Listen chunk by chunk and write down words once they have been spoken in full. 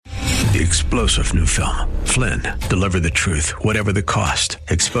The explosive new film, Flynn, deliver the truth, whatever the cost,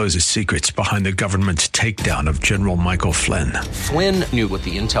 exposes secrets behind the government's takedown of General Michael Flynn. Flynn knew what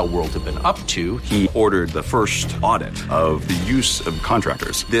the intel world had been up to. He ordered the first audit of the use of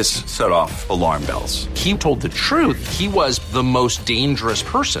contractors. This set off alarm bells. He told the truth. He was the most dangerous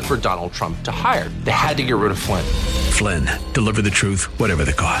person for Donald Trump to hire. They had to get rid of Flynn. Flynn, deliver the truth, whatever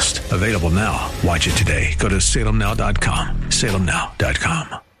the cost. Available now. Watch it today. Go to salemnow.com.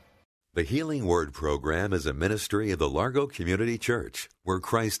 salemnow.com. The Healing Word program is a ministry of the Largo Community Church, where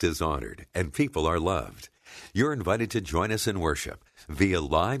Christ is honored and people are loved. You're invited to join us in worship via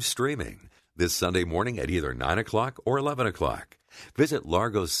live streaming this Sunday morning at either 9 o'clock or 11 o'clock. Visit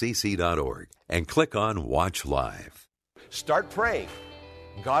largocc.org and click on Watch Live. Start praying.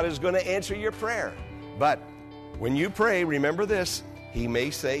 God is going to answer your prayer. But when you pray, remember this. He may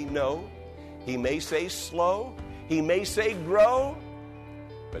say no. He may say slow. He may say grow.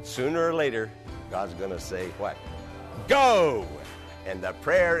 But sooner or later, God's going to say what? Go! And the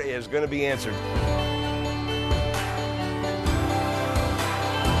prayer is going to be answered.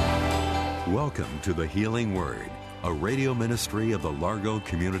 Welcome to the Healing Word, a radio ministry of the Largo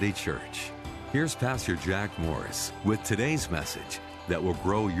Community Church. Here's Pastor Jack Morris with today's message that will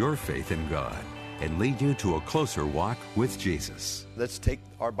grow your faith in God and lead you to a closer walk with Jesus. Let's take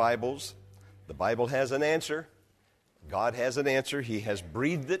our Bibles. The Bible has an answer. God has an answer. He has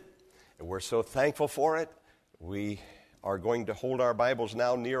breathed it, and we're so thankful for it. We are going to hold our Bibles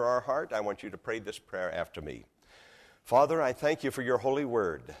now near our heart. I want you to pray this prayer after me. Father, I thank you for your holy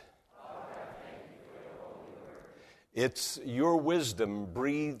word. It's your wisdom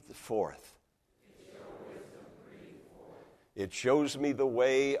breathed forth. It shows me the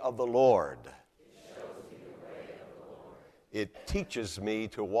way of the Lord. It teaches me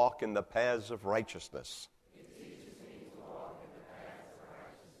to walk in the paths of righteousness.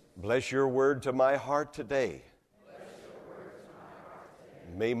 Bless your word to my heart today.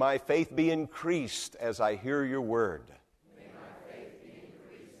 May my faith be increased as I hear your word.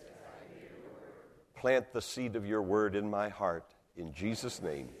 Plant the seed of your word in my heart. In Jesus'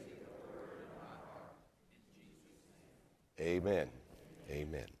 name. Amen.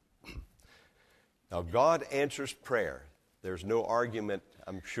 Amen. Now, God answers prayer. There's no argument,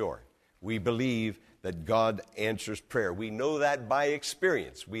 I'm sure. We believe that God answers prayer. We know that by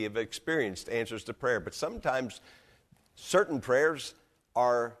experience. We have experienced answers to prayer. But sometimes certain prayers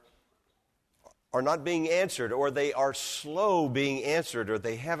are not being answered, or they are slow being answered, or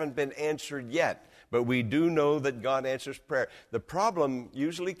they haven't been answered yet. But we do know that God answers prayer. The problem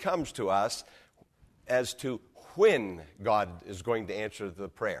usually comes to us as to when God is going to answer the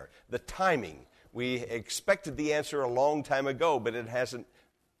prayer. The timing. We expected the answer a long time ago, but it hasn't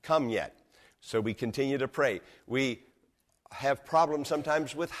come yet. So we continue to pray. We have problems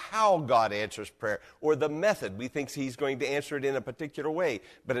sometimes with how God answers prayer, or the method. We think he's going to answer it in a particular way,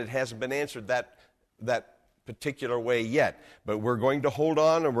 but it hasn't been answered that particular way yet. But we're going to hold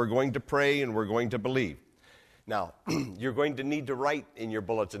on, and we're going to pray, and we're going to believe. Now, you're going to need to write in your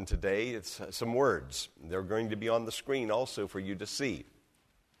bulletin today. It's some words. They're going to be on the screen also for you to see.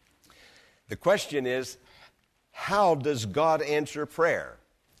 The question is, how does God answer prayer?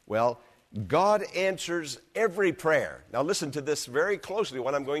 Well, God answers every prayer. Now listen to this very closely,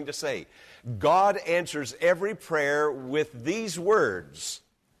 what I'm going to say. God answers every prayer with these words,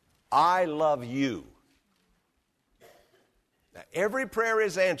 I love you. Now, every prayer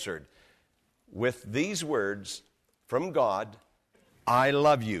is answered with these words from God, I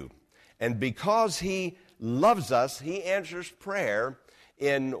love you. And because he loves us, he answers prayer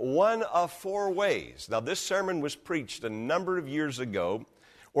in one of four ways. Now, this sermon was preached a number of years ago,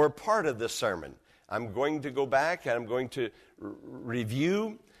 or part of this sermon. I'm going to go back and I'm going to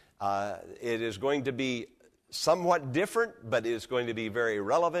review. It is going to be somewhat different, but it is going to be very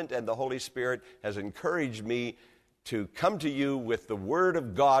relevant, and the Holy Spirit has encouraged me to come to you with the Word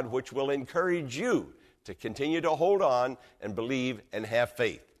of God, which will encourage you to continue to hold on and believe and have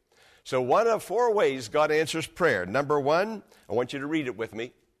faith. So one of four ways God answers prayer. Number one, I want you to read it with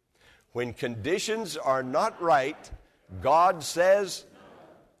me. When conditions are not right, God says,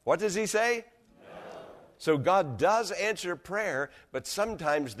 what does he say? No. So God does answer prayer, but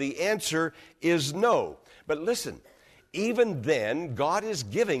sometimes the answer is no. But listen, even then, God is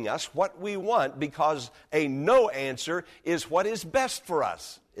giving us what we want, because a no answer is what is best for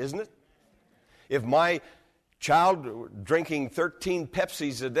us, isn't it? If my child drinking 13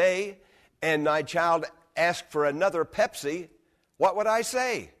 Pepsis a day and my child asked for another Pepsi, what would I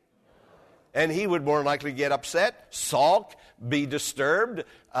say? And he would more likely get upset, sulk, be disturbed,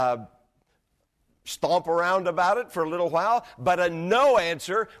 stomp around about it for a little while, but a no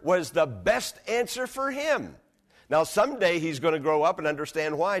answer was the best answer for him. Now, someday he's going to grow up and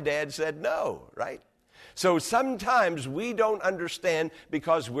understand why Dad said no, right? So sometimes we don't understand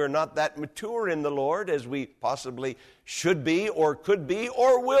because we're not that mature in the Lord as we possibly should be or could be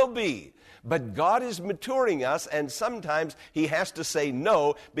or will be. But God is maturing us, and sometimes he has to say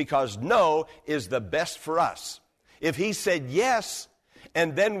no because no is the best for us. If he said yes,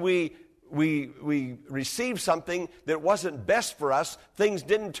 and then we received something that wasn't best for us, things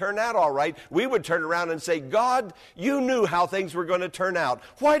didn't turn out all right, we would turn around and say, God, you knew how things were going to turn out.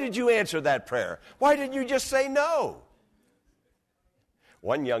 Why did you answer that prayer? Why didn't you just say no?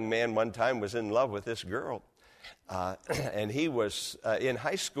 One young man one time was in love with this girl. And he was in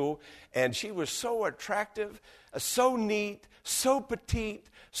high school, and she was so attractive, so neat, so petite,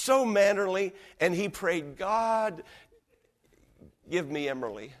 so mannerly, and he prayed, God, give me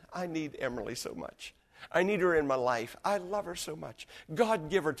Emily. I need Emily so much. I need her in my life. I love her so much. God,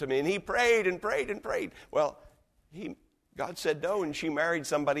 give her to me. And he prayed and prayed and prayed. Well, God said no, and she married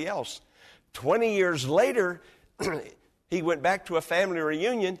somebody else. 20 years later, he went back to a family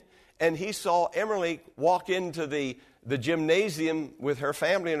reunion, and he saw Emily walk into the gymnasium with her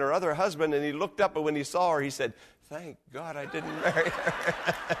family and her other husband, and he looked up, and when he saw her, he said, thank God I didn't marry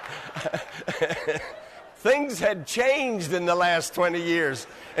her. Things had changed in the last 20 years.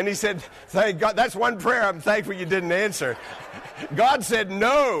 And he said, thank God, that's one prayer I'm thankful you didn't answer. God said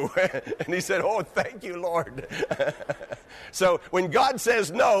no. And he said, oh, thank you, Lord. So when God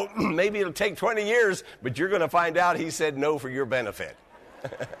says no, maybe it'll take 20 years, but you're going to find out he said no for your benefit.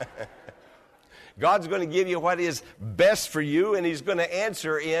 God's going to give you what is best for you, and he's going to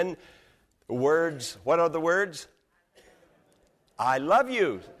answer in words. What are the words? I love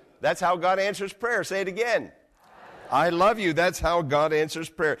you. That's how God answers prayer. Say it again. I love you. That's how God answers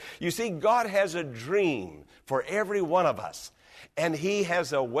prayer. You see, God has a dream for every one of us. And he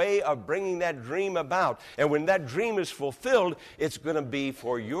has a way of bringing that dream about. And when that dream is fulfilled, it's going to be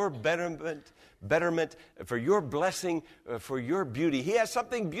for your betterment, for your blessing, for your beauty. He has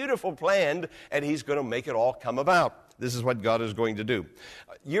something beautiful planned, and he's going to make it all come about. This is what God is going to do.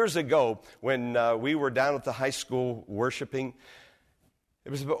 Years ago, when we were down at the high school worshiping, it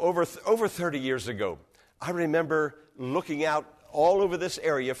was over 30 years ago. I remember looking out all over this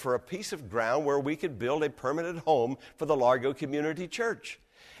area for a piece of ground where we could build a permanent home for the Largo Community Church.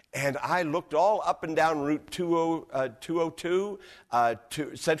 And I looked all up and down Route 202,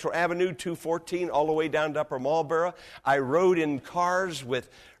 to Central Avenue, 214, all the way down to Upper Marlboro. I rode in cars with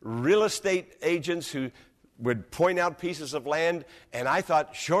real estate agents who would point out pieces of land, and I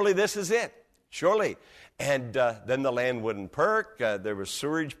thought, surely this is it. Surely. And then the land wouldn't perk. There were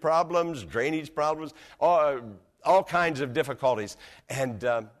sewerage problems, drainage problems, all kinds of difficulties. And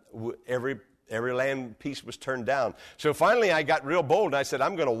every land piece was turned down. So finally I got real bold, and I said,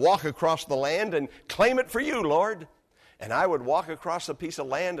 I'm going to walk across the land and claim it for you, Lord. And I would walk across a piece of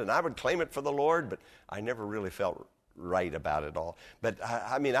land, and I would claim it for the Lord, but I never really felt right about it all. But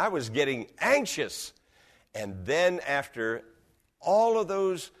I was getting anxious. And then after all of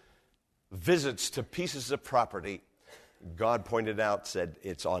those visits to pieces of property, God pointed out, said,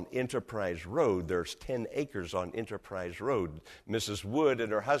 it's on Enterprise Road. There's 10 acres on Enterprise Road. Mrs. Wood and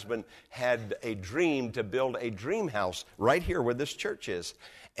her husband had a dream to build a dream house right here where this church is.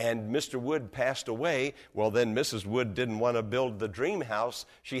 And Mr. Wood passed away. Well, then Mrs. Wood didn't want to build the dream house.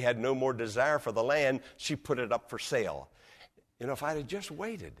 She had no more desire for the land. She put it up for sale. If I had just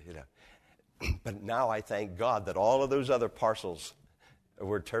waited, But now I thank God that all of those other parcels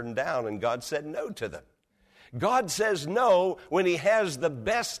were turned down, and God said no to them. God says no when he has the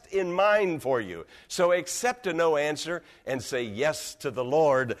best in mind for you. So accept a no answer and say yes to the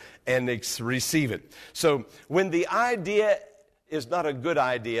Lord and receive it. So when the idea is not a good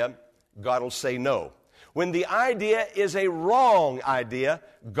idea, God will say no. When the idea is a wrong idea,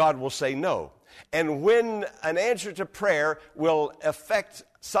 God will say no. And when an answer to prayer will affect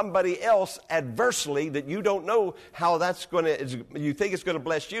somebody else adversely that you don't know how that's going to, you think it's going to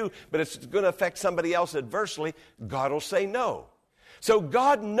bless you, but it's going to affect somebody else adversely, God will say no. So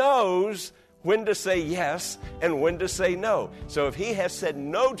God knows when to say yes and when to say no. So if he has said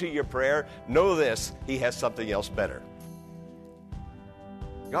no to your prayer, know this, he has something else better.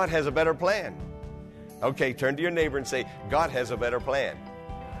 God has a better plan. Okay, turn to your neighbor and say, God has a better plan.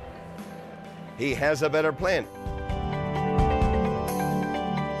 He has a better plan.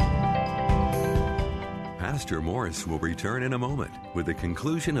 Pastor Morris will return in a moment with the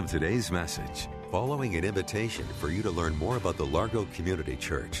conclusion of today's message, following an invitation for you to learn more about the Largo Community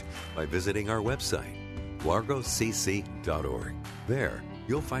Church by visiting our website, largocc.org. There,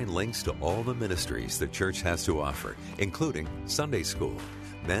 You'll find links to all the ministries the church has to offer, including Sunday school,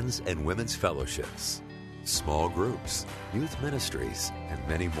 men's and women's fellowships, small groups, youth ministries, and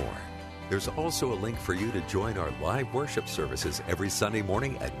many more. There's also a link for you to join our live worship services every Sunday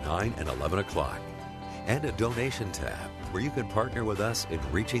morning at 9 and 11 o'clock, and a donation tab where you can partner with us in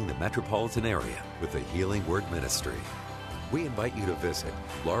reaching the metropolitan area with the Healing Word Ministry. We invite you to visit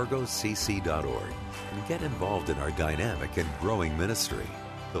largocc.org and get involved in our dynamic and growing ministry,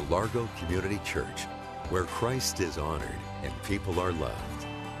 the Largo Community Church, where Christ is honored and people are loved.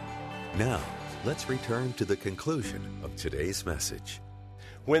 Now, let's return to the conclusion of today's message.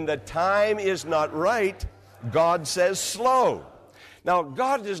 When the time is not right, God says slow. Now,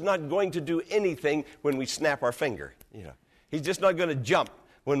 God is not going to do anything when we snap our finger. He's just not going to jump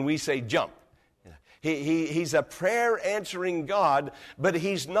when we say jump. He's a prayer-answering God, but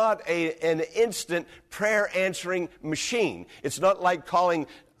He's not an instant prayer-answering machine. It's not like calling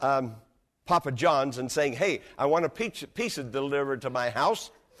Papa John's and saying, hey, I want a pizza delivered to my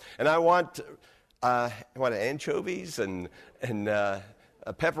house, and I want anchovies and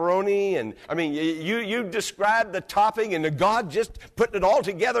pepperoni, and I mean, you describe the topping, and God just putting it all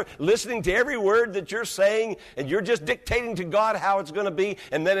together, listening to every word that you're saying, and you're just dictating to God how it's going to be,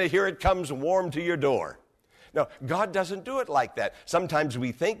 and then here it comes warm to your door. No, God doesn't do it like that. Sometimes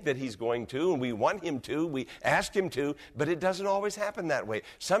we think that He's going to, and we want Him to, we ask Him to, but it doesn't always happen that way.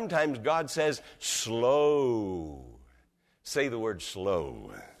 Sometimes God says, slow. Say the word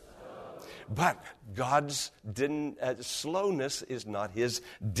slow. But God's slowness is not His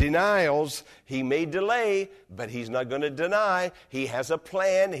denials. He may delay, but He's not going to deny. He has a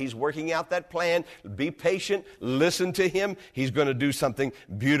plan. He's working out that plan. Be patient. Listen to Him. He's going to do something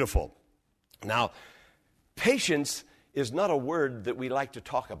beautiful. Now, patience is not a word that we like to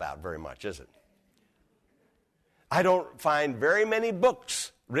talk about very much, is it? I don't find very many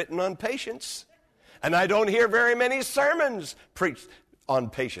books written on patience, and I don't hear very many sermons preached on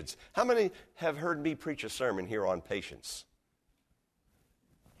patience. How many have heard me preach a sermon here on patience?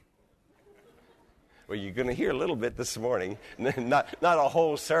 Well, you're going to hear a little bit this morning, not a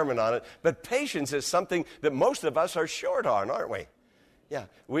whole sermon on it, but patience is something that most of us are short on, aren't we? Yeah,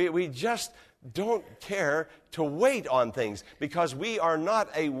 we just don't care to wait on things because we are not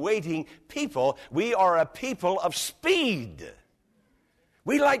a waiting people. We are a people of speed.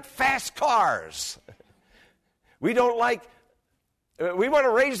 We like fast cars. We don't like We want to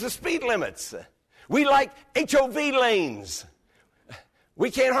raise the speed limits. We like HOV lanes.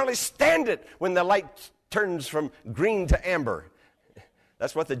 We can't hardly stand it when the light turns from green to amber.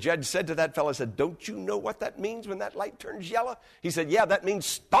 That's what the judge said to that fellow. He said, don't you know what that means when that light turns yellow? He said, yeah, that means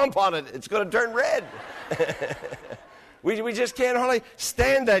stomp on it. It's going to turn red. We just can't hardly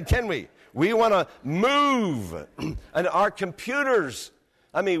stand that, can we? We want to move. And our computers,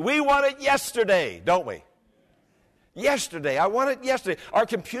 we want it yesterday, don't we? Yesterday. I want it yesterday. Our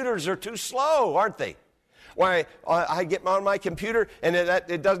computers are too slow, aren't they? Why, I get on my computer, and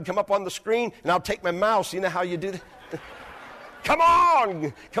it doesn't come up on the screen, and I'll take my mouse. You know how you do that? Come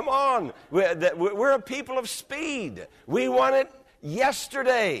on. We're a people of speed. We want it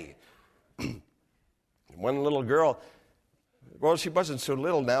yesterday. One little girl, well, she wasn't so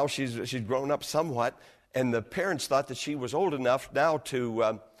little now. She's grown up somewhat, and the parents thought that she was old enough now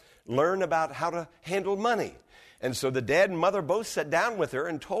to learn about how to handle money. And so the dad and mother both sat down with her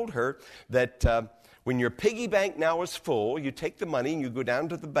and told her that when your piggy bank now is full, you take the money and you go down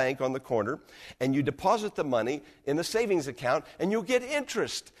to the bank on the corner and you deposit the money in the savings account and you'll get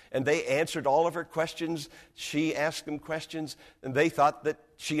interest. And they answered all of her questions. She asked them questions, and they thought that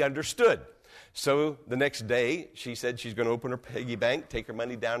she understood. So the next day, she said she's going to open her piggy bank, take her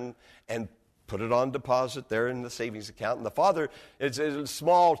money down, and put it on deposit there in the savings account. And the father, it's a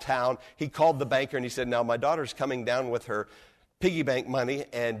small town, he called the banker and he said, now my daughter's coming down with her piggy bank money,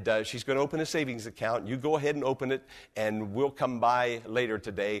 and she's going to open a savings account. You go ahead and open it, and we'll come by later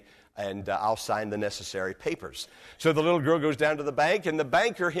today, and I'll sign the necessary papers. So the little girl goes down to the bank, and the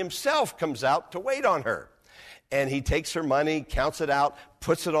banker himself comes out to wait on her. And he takes her money, counts it out,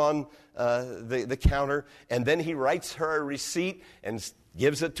 puts it on the counter, and then he writes her a receipt and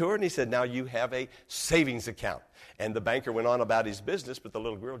gives it to her, and he said, now you have a savings account. And the banker went on about his business, but the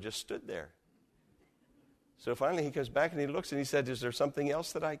little girl just stood there. So finally he comes back and he looks and he said, is there something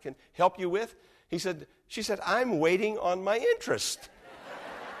else that I can help you with? She said, I'm waiting on my interest.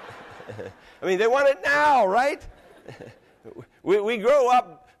 They want it now, right? We grow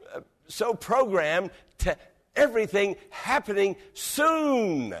up so programmed to everything happening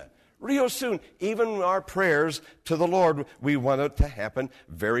soon, real soon. Even our prayers to the Lord, we want it to happen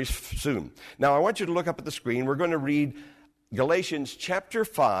very soon. Now, I want you to look up at the screen. We're going to read Galatians chapter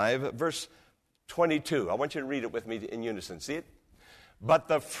 5, verse 22. I want you to read it with me in unison. See it? But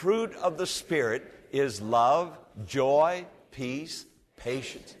the fruit of the Spirit is love, joy, peace,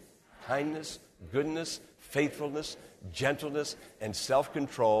 patience, kindness, goodness, faithfulness, gentleness, and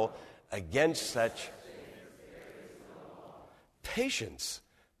self-control. Against such patience.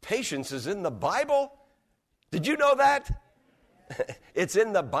 Patience is in the Bible. Did you know that? It's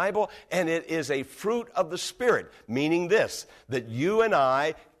in the Bible, and it is a fruit of the Spirit, meaning this, that you and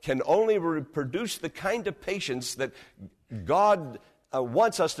I can only produce the kind of patience that God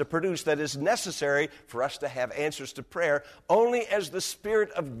wants us to produce, that is necessary for us to have answers to prayer, only as the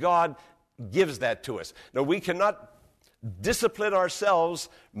Spirit of God gives that to us. Now, we cannot discipline ourselves,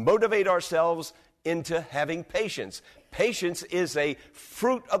 motivate ourselves into having patience. Patience is a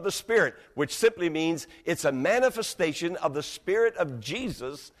fruit of the Spirit, which simply means it's a manifestation of the Spirit of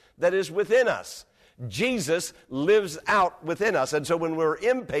Jesus that is within us. Jesus lives out within us. And so when we're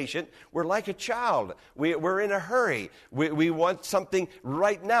impatient, we're like a child. We're in a hurry. We want something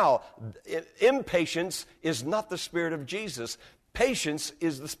right now. Impatience is not the Spirit of Jesus. Patience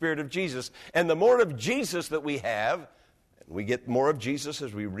is the Spirit of Jesus. And the more of Jesus that we have, we get more of Jesus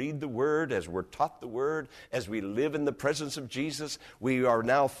as we read the Word, as we're taught the Word, as we live in the presence of Jesus. We are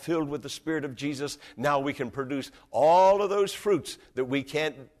now filled with the Spirit of Jesus. Now we can produce all of those fruits that we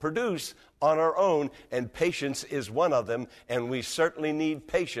can't produce on our own, and patience is one of them, and we certainly need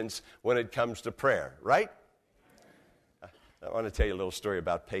patience when it comes to prayer, right? I want to tell you a little story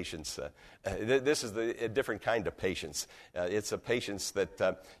about patience. This is a different kind of patience. It's a patience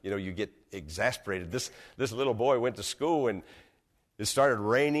that, you get exasperated. This little boy went to school, and it started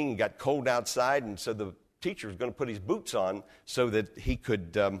raining and got cold outside, and so the teacher was going to put his boots on so that he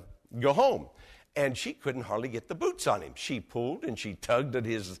could go home. And she couldn't hardly get the boots on him. She pulled and she tugged at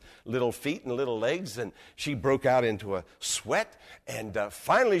his little feet and little legs, and she broke out into a sweat, and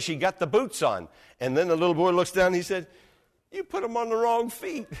finally she got the boots on. And then the little boy looks down and he said, "You put them on the wrong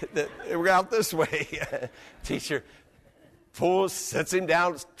feet. They were out this way." Teacher pulls, sets him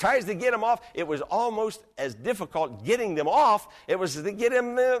down, tries to get him off. It was almost as difficult getting them off. It was to get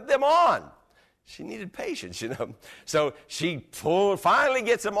them on. She needed patience, So she finally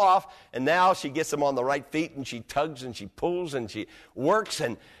gets them off, and now she gets them on the right feet, and she tugs and she pulls and she works,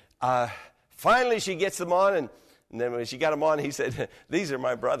 and finally she gets them on, and then when she got them on, he said, "These are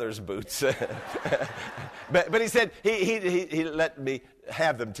my brother's boots." but he said he let me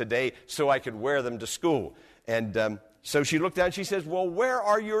have them today so I could wear them to school. And so she looked down and she says, "Well, where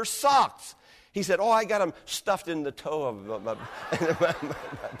are your socks?" He said, "Oh, I got them stuffed in the toe of my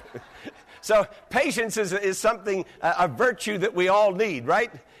So patience is something, a virtue that we all need,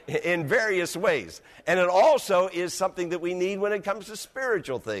 right? In various ways. And it also is something that we need when it comes to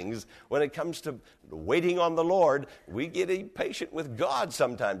spiritual things. When it comes to waiting on the Lord, we get impatient with God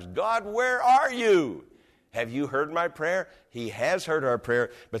sometimes. God, where are you? Have you heard my prayer? He has heard our prayer,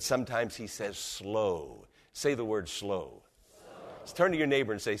 but sometimes he says slow. Say the word slow. Let's turn to your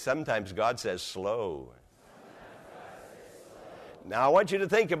neighbor and say, sometimes God says slow. Now, I want you to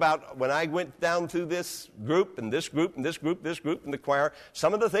think about when I went down through this group and this group and this group, this group in the choir,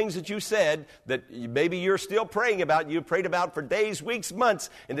 some of the things that you said that maybe you're still praying about, you prayed about for days, weeks,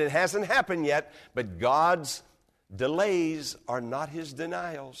 months, and it hasn't happened yet. But God's delays are not his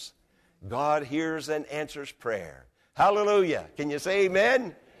denials. God hears and answers prayer. Hallelujah. Can you say amen?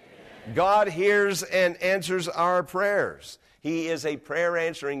 Amen. God hears and answers our prayers. He is a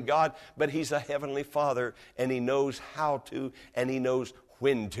prayer-answering God, but he's a heavenly Father, and he knows how to, and he knows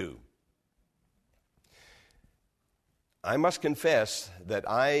when to. I must confess that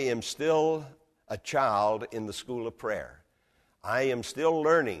I am still a child in the school of prayer. I am still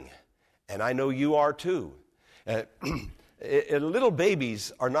learning, and I know you are too. Little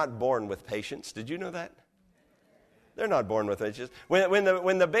babies are not born with patience. Did you know that? They're not born with patience. When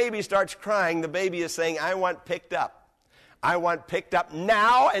the baby starts crying, the baby is saying, "I want picked up. I want picked up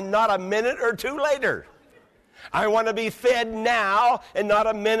now and not a minute or two later. I want to be fed now and not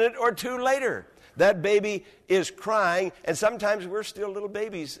a minute or two later." That baby is crying, and sometimes we're still little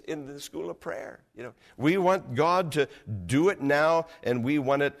babies in the school of prayer. We want God to do it now, and we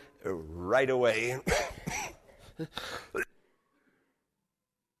want it right away.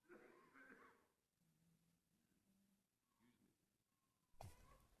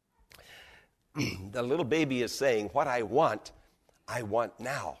 The little baby is saying, "What I want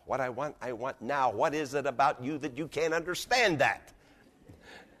now. What I want now. What is it about you that you can't understand that?"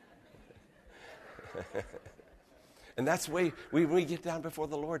 And that's the way when we get down before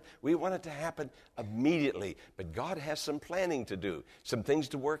the Lord, we want it to happen immediately. But God has some planning to do, some things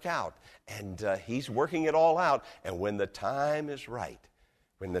to work out. And He's working it all out. And when the time is right,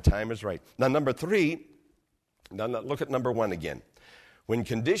 Now, number 3, now look at number 1 again. When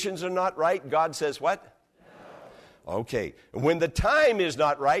conditions are not right, God says what? No. Okay. When the time is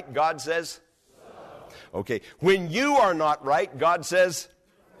not right, God says? No. Okay. When you are not right, God says?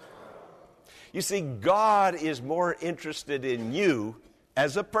 You see, God is more interested in you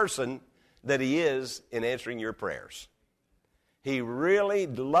as a person than He is in answering your prayers. He really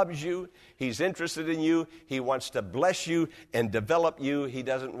loves you. He's interested in you. He wants to bless you and develop you. He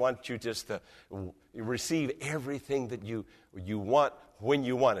doesn't want you just to receive everything that you want when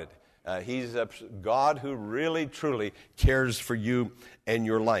you want it. He's a God who really, truly cares for you and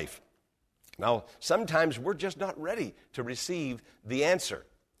your life. Now, sometimes we're just not ready to receive the answer.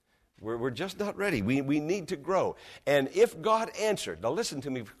 We're just not ready. We need to grow. And if God answered, now listen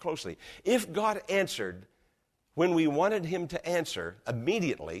to me closely, if God answered when we wanted Him to answer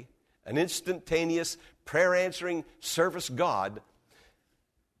immediately, an instantaneous prayer-answering service God,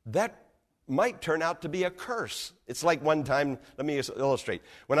 that might turn out to be a curse. It's like one time, let me illustrate.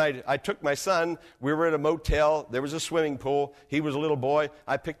 When I took my son, we were at a motel, there was a swimming pool, he was a little boy,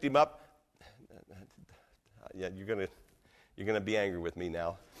 I picked him up. Yeah, you're going to be angry with me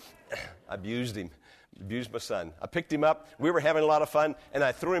now. I abused my son. I picked him up, we were having a lot of fun, and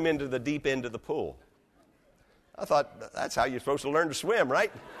I threw him into the deep end of the pool. I thought, that's how you're supposed to learn to swim,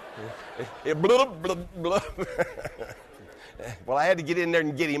 right? Blub, blub, blub. Well, I had to get in there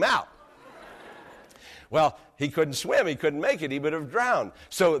and get him out. Well, he couldn't swim. He couldn't make it. He would have drowned.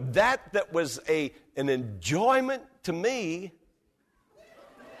 So that was an enjoyment to me.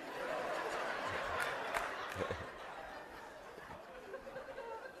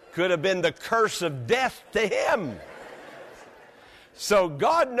 Could have been the curse of death to him. So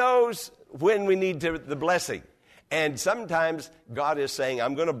God knows when we need the blessing. And sometimes God is saying,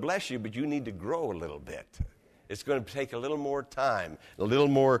 I'm going to bless you, but you need to grow a little bit. It's going to take a little more time, a little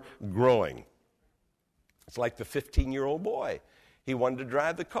more growing. It's like the 15-year-old boy. He wanted to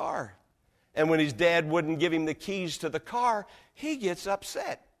drive the car. And when his dad wouldn't give him the keys to the car, he gets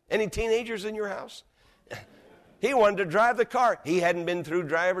upset. Any teenagers in your house? He wanted to drive the car. He hadn't been through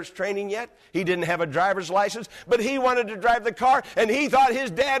driver's training yet. He didn't have a driver's license, but he wanted to drive the car, and he thought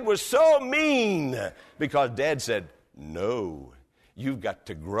his dad was so mean because Dad said, no, you've got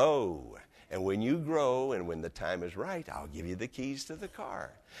to grow. And when you grow and when the time is right, I'll give you the keys to the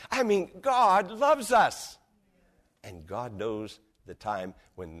car. I mean, God loves us. And God knows the time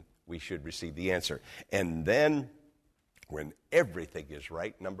when we should receive the answer. And then when everything is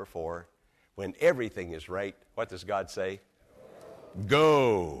right, number 4, when everything is right, what does God say?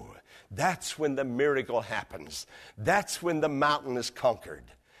 Go. That's when the miracle happens. That's when the mountain is conquered.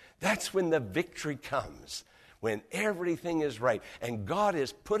 That's when the victory comes. When everything is right. And God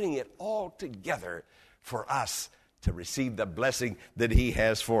is putting it all together for us to receive the blessing that He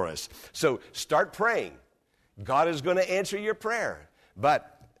has for us. So start praying. God is going to answer your prayer.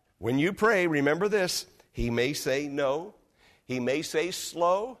 But when you pray, remember this. He may say no. He may say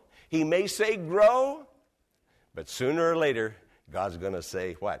slow. He may say grow. But sooner or later, God's going to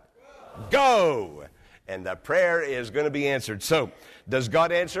say what? Go! And the prayer is going to be answered. So, does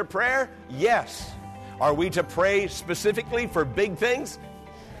God answer prayer? Yes. Are we to pray specifically for big things?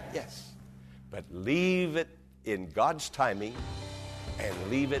 Yes. But leave it in God's timing and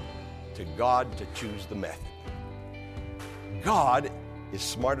leave it to God to choose the method. God is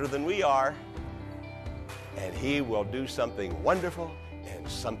smarter than we are, and He will do something wonderful and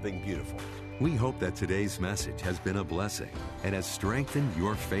something beautiful. We hope that today's message has been a blessing and has strengthened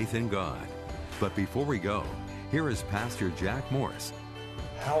your faith in God. But before we go, here is Pastor Jack Morris.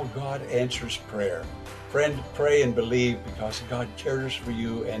 How God answers prayer. Friend, pray and believe because God cares for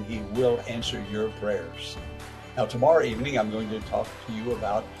you and He will answer your prayers. Now, tomorrow evening, I'm going to talk to you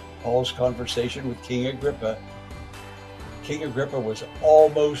about Paul's conversation with King Agrippa. King Agrippa was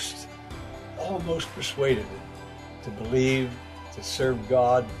almost persuaded to believe, to serve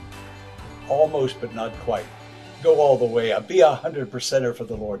God. Almost, but not quite. Go all the way up. Be 100%er for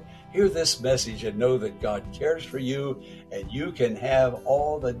the Lord. Hear this message and know that God cares for you and you can have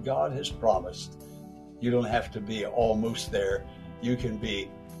all that God has promised. You don't have to be almost there. You can be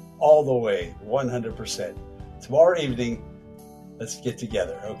all the way, 100%. Tomorrow evening, let's get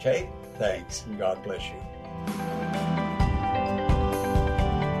together, okay? Thanks, and God bless you.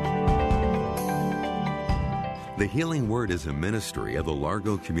 The Healing Word is a ministry of the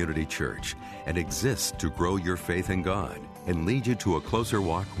Largo Community Church and exists to grow your faith in God and lead you to a closer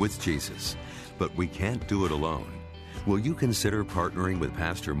walk with Jesus. But we can't do it alone. Will you consider partnering with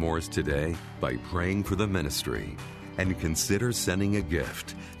Pastor Morris today by praying for the ministry? And consider sending a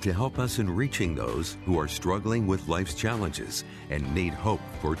gift to help us in reaching those who are struggling with life's challenges and need hope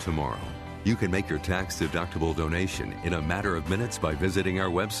for tomorrow. You can make your tax-deductible donation in a matter of minutes by visiting our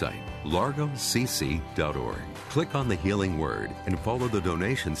website, largocc.org. Click on the Healing Word and follow the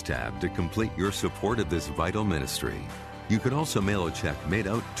Donations tab to complete your support of this vital ministry. You can also mail a check made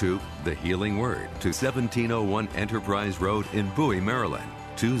out to The Healing Word to 1701 Enterprise Road in Bowie, Maryland,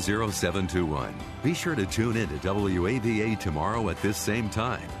 20721. Be sure to tune in to WAVA tomorrow at this same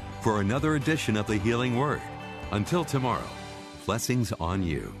time for another edition of The Healing Word. Until tomorrow, blessings on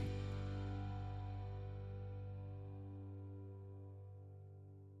you.